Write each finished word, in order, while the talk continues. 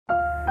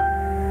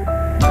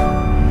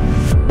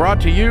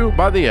Brought to you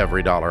by the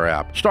EveryDollar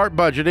app. Start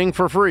budgeting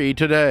for free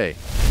today.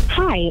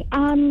 Hi.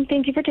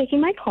 Thank you for taking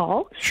my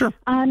call. Sure.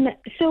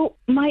 So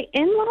my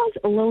in-laws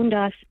loaned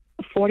us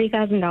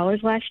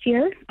 $40,000 last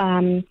year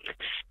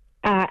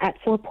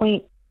at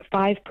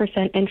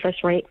 4.5%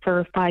 interest rate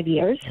for 5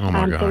 years. Oh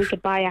my gosh. So we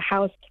could buy a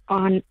house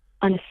on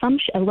a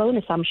loan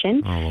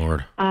assumption. Oh,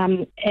 Lord.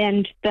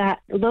 And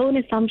that loan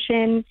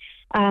assumption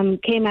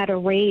came at a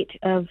rate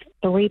of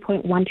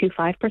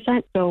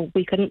 3.125%, so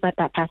we couldn't let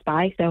that pass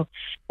by. So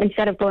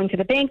instead of going to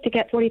the bank to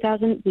get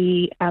 $40,000,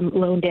 we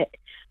loaned it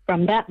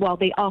from that. Well,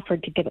 they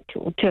offered to give it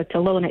to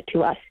loan it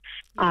to us,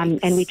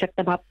 and we took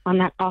them up on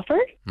that offer.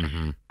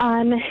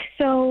 Mm-hmm.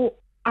 So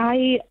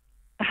I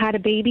had a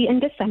baby in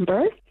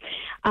December,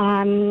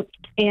 and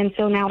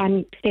so now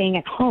I'm staying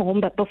at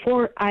home. But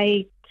before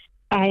I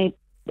had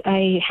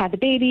the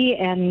baby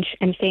and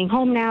I'm staying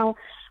home now,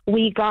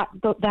 we got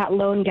that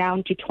loan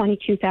down to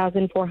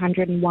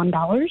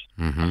 $22,401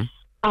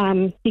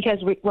 because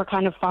we're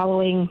kind of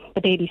following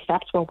the baby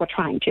steps. Well, we're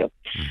trying to.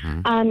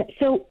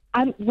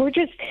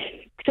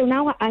 So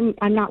now I'm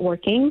not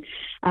working.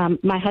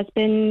 My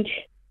husband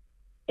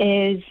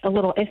is a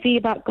little iffy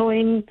about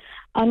going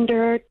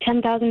under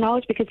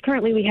 $10,000 because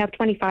currently we have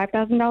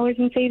 $25,000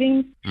 in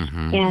savings,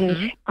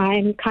 and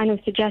I'm kind of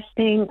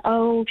suggesting,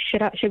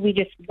 should we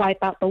just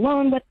wipe out the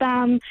loan with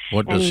them?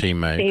 What does he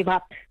make? Save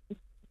up.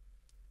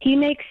 He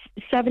makes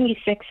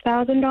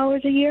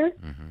 $76,000 a year.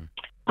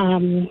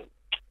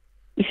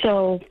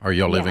 So are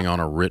you living on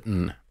a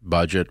written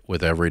budget with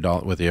the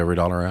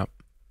EveryDollar app?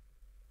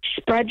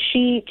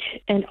 Spreadsheet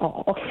and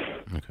all.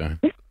 Okay.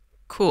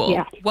 Cool.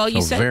 Yeah. Well,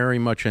 you said very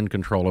much in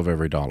control of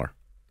every dollar.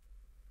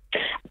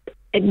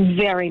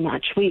 Very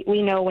much.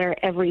 We know where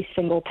every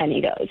single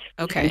penny goes.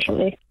 Okay.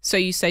 Essentially. So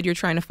you said you're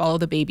trying to follow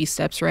the baby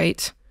steps,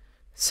 right?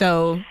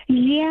 So.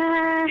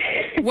 Yeah.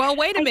 Well,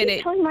 wait a minute.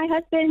 I'm telling my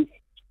husband.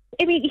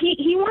 I mean,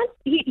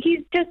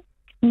 he's just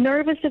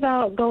nervous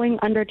about going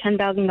under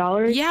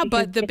 $10,000. Yeah,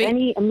 but if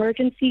any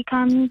emergency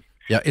comes.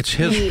 Yeah, it's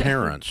his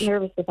parents. He's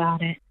nervous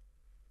about it.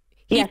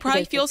 He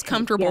probably feels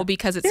comfortable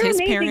because it's his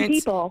parents.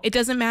 People. It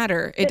doesn't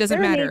matter. It doesn't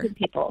matter.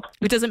 People.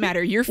 It doesn't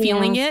matter. You're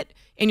feeling it,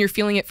 and you're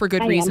feeling it for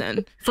good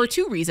reason. For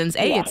two reasons.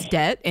 A, it's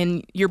debt,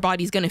 and your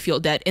body's going to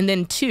feel debt. And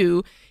then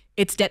two,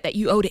 it's debt that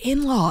you owe to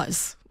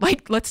in-laws.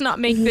 Like, let's not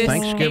make this...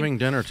 Thanksgiving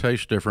dinner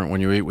tastes different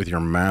when you eat with your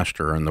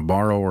master, and the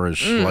borrower is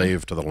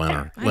slave to the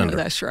lender. I know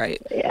that's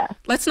right. Yeah.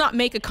 Let's not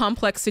make a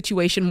complex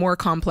situation more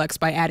complex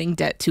by adding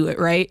debt to it,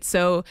 right?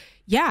 So,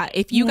 yeah,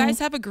 if you guys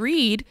have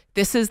agreed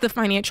this is the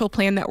financial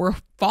plan that we're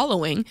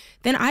following,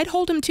 then I'd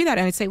hold him to that.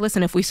 And I'd say,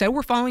 listen, if we said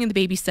we're following the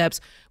baby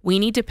steps, we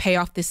need to pay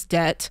off this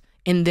debt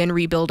and then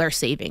rebuild our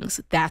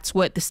savings. That's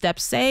what the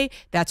steps say.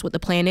 That's what the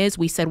plan is.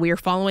 We said we are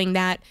following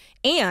that.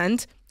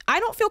 And I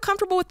don't feel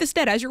comfortable with this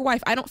debt. As your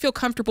wife, I don't feel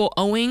comfortable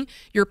owing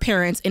your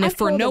parents. And if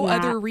for no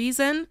other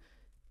reason,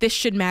 this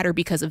should matter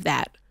because of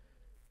that.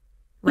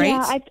 Right?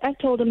 Yeah, I've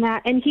told him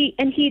that. And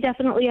he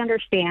definitely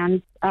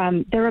understands.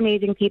 They're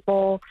amazing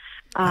people.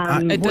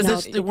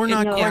 We're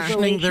not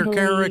questioning their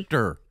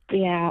character.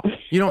 Yeah.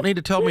 You don't need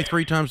to tell me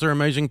 3 times they're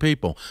amazing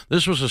people.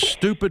 This was a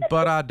stupid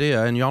butt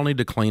idea, and y'all need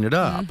to clean it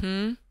up.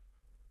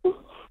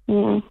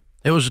 Yeah.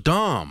 It was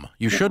dumb.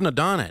 You shouldn't have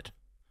done it.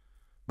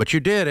 But you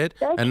did it,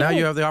 and now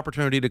you have the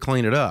opportunity to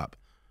clean it up.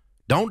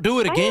 Don't do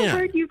it again. I have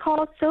heard you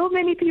call so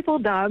many people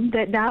dumb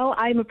that now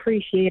I'm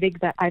appreciating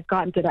that I've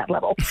gotten to that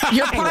level.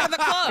 You're part of the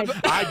club.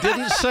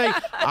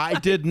 I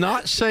did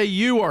not say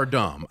you are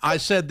dumb. I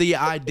said the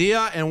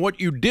idea and what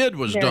you did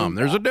was dumb.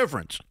 There's a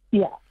difference.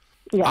 Yeah.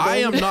 I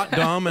am not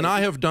dumb, and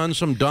I have done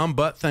some dumb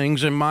butt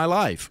things in my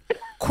life.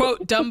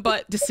 Quote, dumb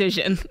butt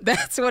decision.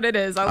 That's what it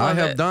is. I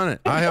have done it.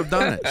 I have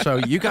done it. So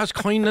you guys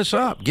clean this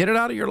up. Get it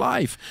out of your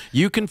life.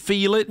 You can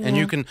feel it, and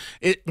you can.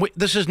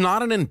 This is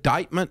not an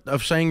indictment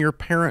of saying your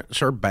parents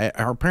are bad.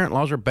 Our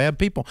parent-in-laws are bad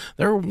people.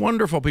 They're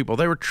wonderful people.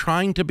 They were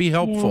trying to be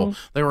helpful.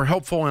 They were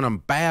helpful in a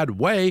bad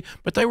way,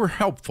 but they were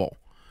helpful.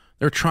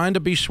 They're trying to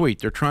be sweet.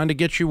 They're trying to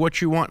get you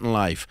what you want in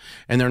life.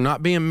 And they're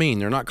not being mean.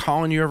 They're not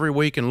calling you every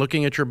week and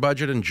looking at your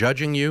budget and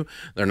judging you.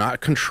 They're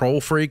not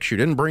control freaks. You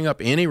didn't bring up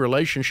any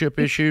relationship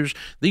issues.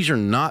 These are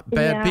not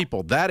bad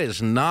people. That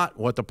is not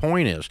what the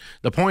point is.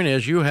 The point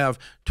is you have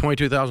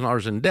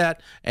 $22,000 in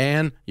debt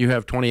and you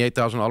have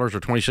 $28,000 or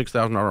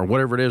 $26,000 or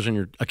whatever it is in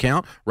your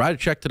account. Write a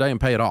check today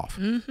and pay it off.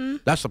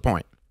 That's the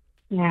point.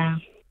 Yeah.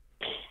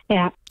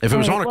 Yeah. If it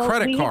was on a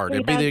credit card,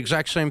 it'd be the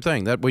exact same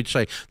thing. That we'd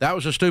say that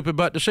was a stupid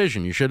butt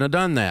decision. You shouldn't have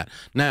done that.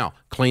 Now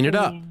clean it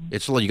up.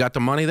 It's you got the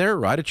money there.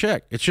 Write a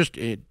check. It's just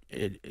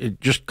it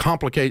just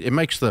complicates. It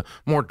makes the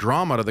more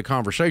drama to the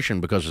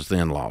conversation because it's the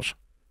in-laws.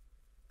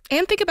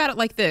 And think about it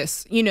like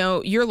this. You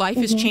know, your life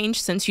has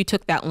changed since you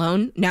took that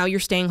loan. Now you're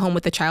staying home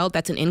with the child.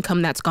 That's an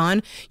income that's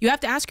gone. You have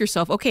to ask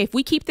yourself, okay, if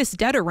we keep this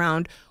debt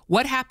around,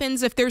 what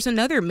happens if there's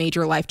another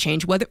major life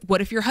change?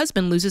 What if your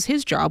husband loses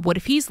his job? What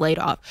if he's laid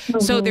off?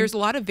 So there's a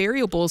lot of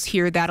variables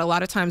here that a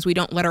lot of times we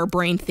don't let our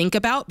brain think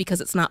about because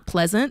it's not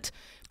pleasant.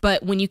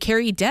 But when you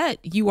carry debt,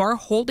 you are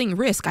holding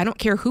risk. I don't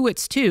care who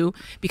it's to,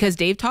 because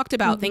Dave talked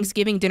about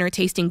Thanksgiving dinner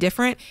tasting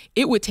different.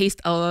 It would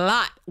taste a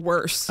lot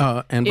worse.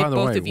 And by if the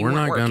both way, of you we're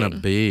weren't not going to working.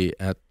 be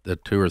at the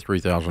 $2,000 or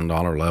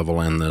 $3,000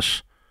 level in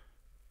this,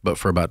 but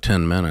for about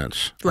 10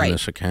 minutes in Right.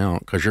 this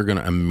account, because you're going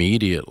to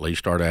immediately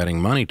start adding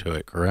money to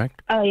it,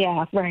 correct? Oh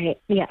yeah, right.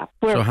 Yeah.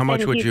 So how much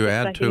and would he's you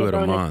add expecting to it a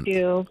bonus month?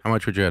 too. How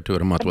much would you add to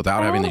it a month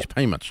without having these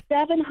payments?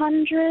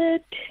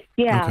 700.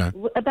 Yeah,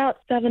 Okay. about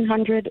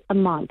 700 a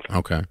month.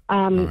 Okay.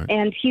 All right.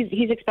 And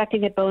he's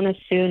expecting a bonus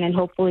soon, and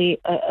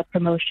hopefully a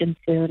promotion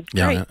soon.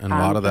 Yeah, Right. and a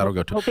lot of that will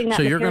go hoping to. that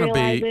So you're going to be,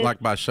 materializes.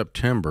 like by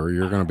September,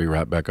 you're going to be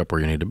right back up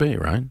where you need to be,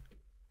 right?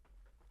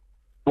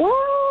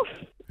 Well,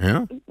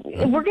 Yeah.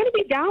 we're going to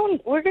be down.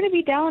 We're going to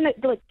be down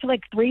at to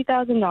like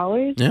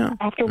 $3,000 Yeah.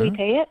 after we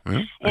pay it.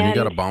 Yeah. And you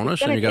got a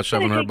bonus, and you got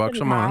 $700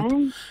 a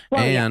month.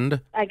 Well,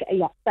 And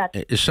yeah, that's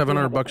is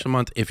 $700 a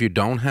month if you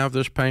don't have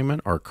this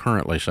payment, or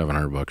currently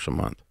 $700 a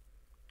month?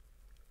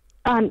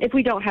 if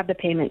we don't have the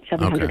payment,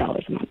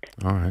 $700 a month.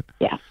 All right.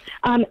 Yeah.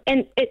 And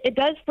it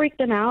does freak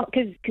them out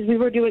because we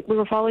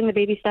were following the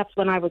baby steps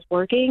when I was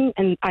working,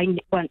 and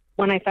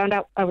when I found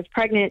out I was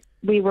pregnant,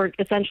 we were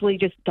essentially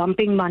just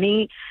dumping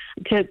money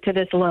to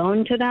this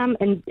loan to them,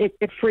 and it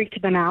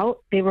freaked them out.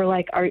 They were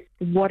like,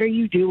 what are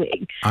you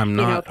doing? I'm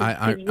not. 'cause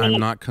I'm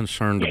not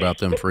concerned about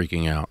them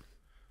freaking out.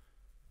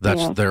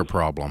 That's their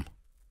problem.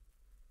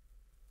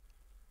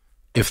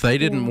 If they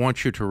didn't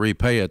want you to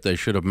repay it, they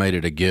should have made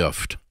it a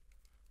gift.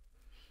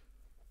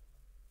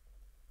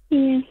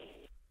 Yeah.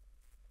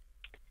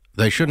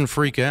 They shouldn't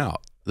freak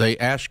out. They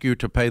ask you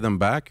to pay them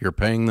back, you're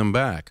paying them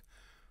back.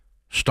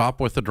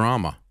 Stop with the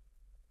drama.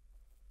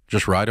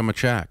 Just write them a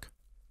check.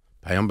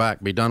 Pay them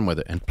back, be done with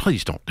it. And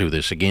please don't do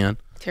this again.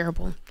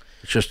 Terrible.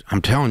 It's just,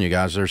 I'm telling you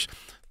guys, there's,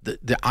 in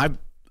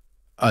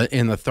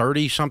the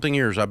 30-something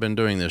years I've been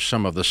doing this,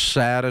 some of the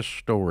saddest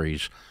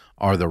stories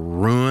are the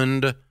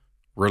ruined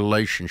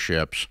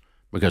relationships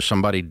because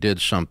somebody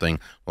did something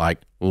like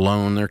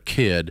loan their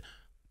kid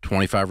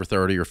 $25 or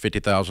 $30 or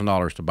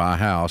 $50,000 to buy a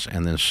house,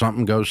 and then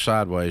something goes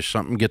sideways,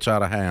 something gets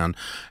out of hand,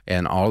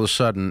 and all of a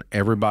sudden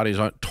everybody's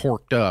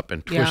torqued up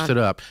and twisted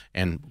up,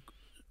 and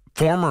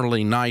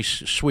formerly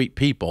nice, sweet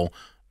people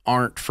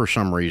aren't for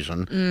some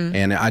reason.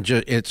 And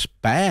it's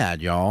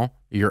bad, y'all.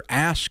 You're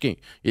asking.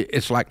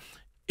 It's like,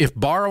 if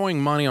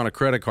borrowing money on a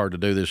credit card to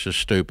do this is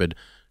stupid,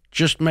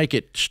 just make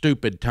it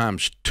stupid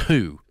times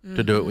 2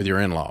 to do it with your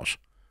in-laws.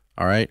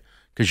 All right?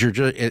 Because you're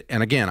just,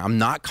 and again, I'm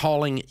not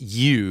calling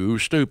you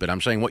stupid. I'm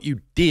saying what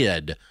you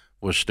did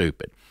was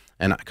stupid.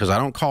 And because I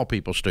don't call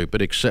people stupid,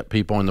 except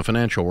people in the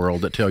financial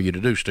world that tell you to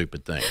do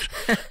stupid things.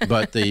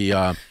 But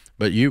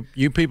but you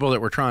people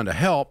that we're trying to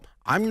help,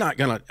 I'm not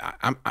gonna.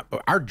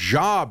 Our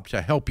job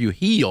to help you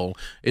heal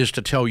is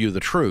to tell you the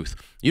truth.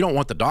 You don't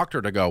want the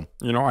doctor to go,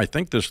 I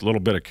think this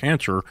little bit of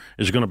cancer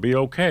is going to be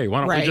okay.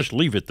 Why don't we just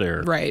leave it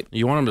there? Right.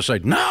 You want them to say,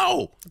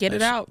 no, Get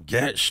it out.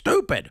 Get it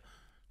stupid.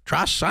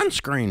 Try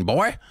sunscreen,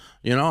 boy.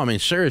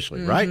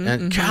 Seriously, right?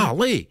 And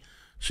golly.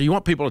 So you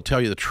want people to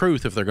tell you the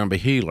truth if they're going to be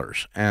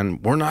healers.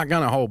 And we're not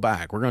going to hold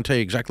back. We're going to tell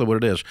you exactly what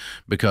it is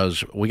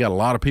because we got a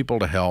lot of people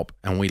to help,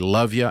 and we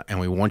love you, and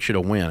we want you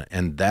to win.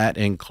 And that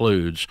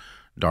includes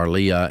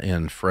Darlia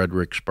in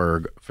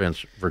Fredericksburg,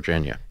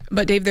 Virginia.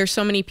 But Dave, there's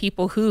so many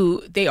people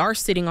who they are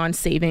sitting on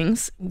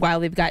savings while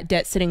they've got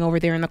debt sitting over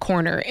there in the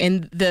corner.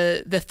 And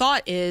the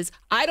thought is,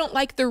 I don't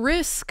like the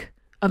risk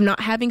of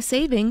not having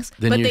savings,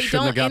 Then but you they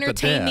shouldn't have don't got the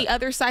entertain the debt.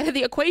 other side of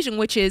the equation,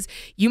 which is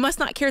you must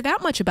not care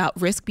that much about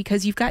risk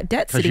because you've got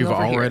debt Because sitting you've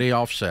over already here.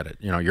 offset it.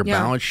 Your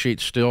balance sheet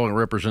still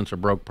represents a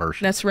broke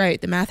person. That's right.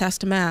 The math has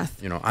to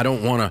math. I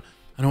don't want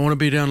to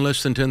be down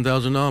less than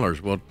 $10,000.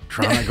 Well,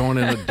 try not going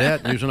into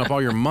debt and using up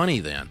all your money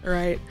then.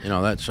 Right.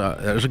 That's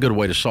a good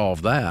way to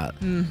solve that.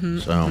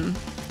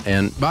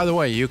 And by the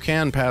way, you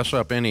can pass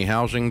up any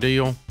housing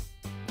deal.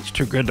 It's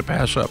too good to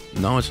pass up.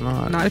 No, it's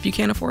not. Not if you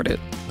can't afford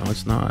it. No,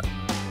 it's not.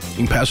 You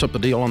can pass up the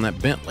deal on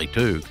that Bentley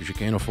too because you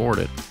can't afford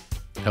it.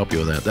 Help you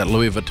with that. That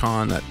Louis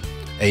Vuitton, that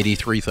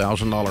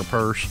 $83,000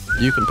 purse.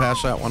 You can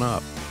pass that one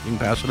up. You can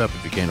pass it up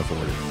if you can't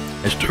afford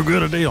it. It's too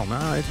good a deal.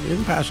 No, you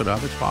can pass it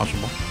up. It's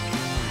possible.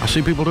 I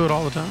see people do it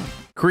all the time.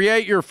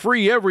 Create your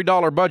free every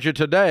dollar budget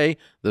today,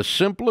 the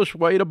simplest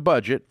way to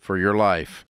budget for your life.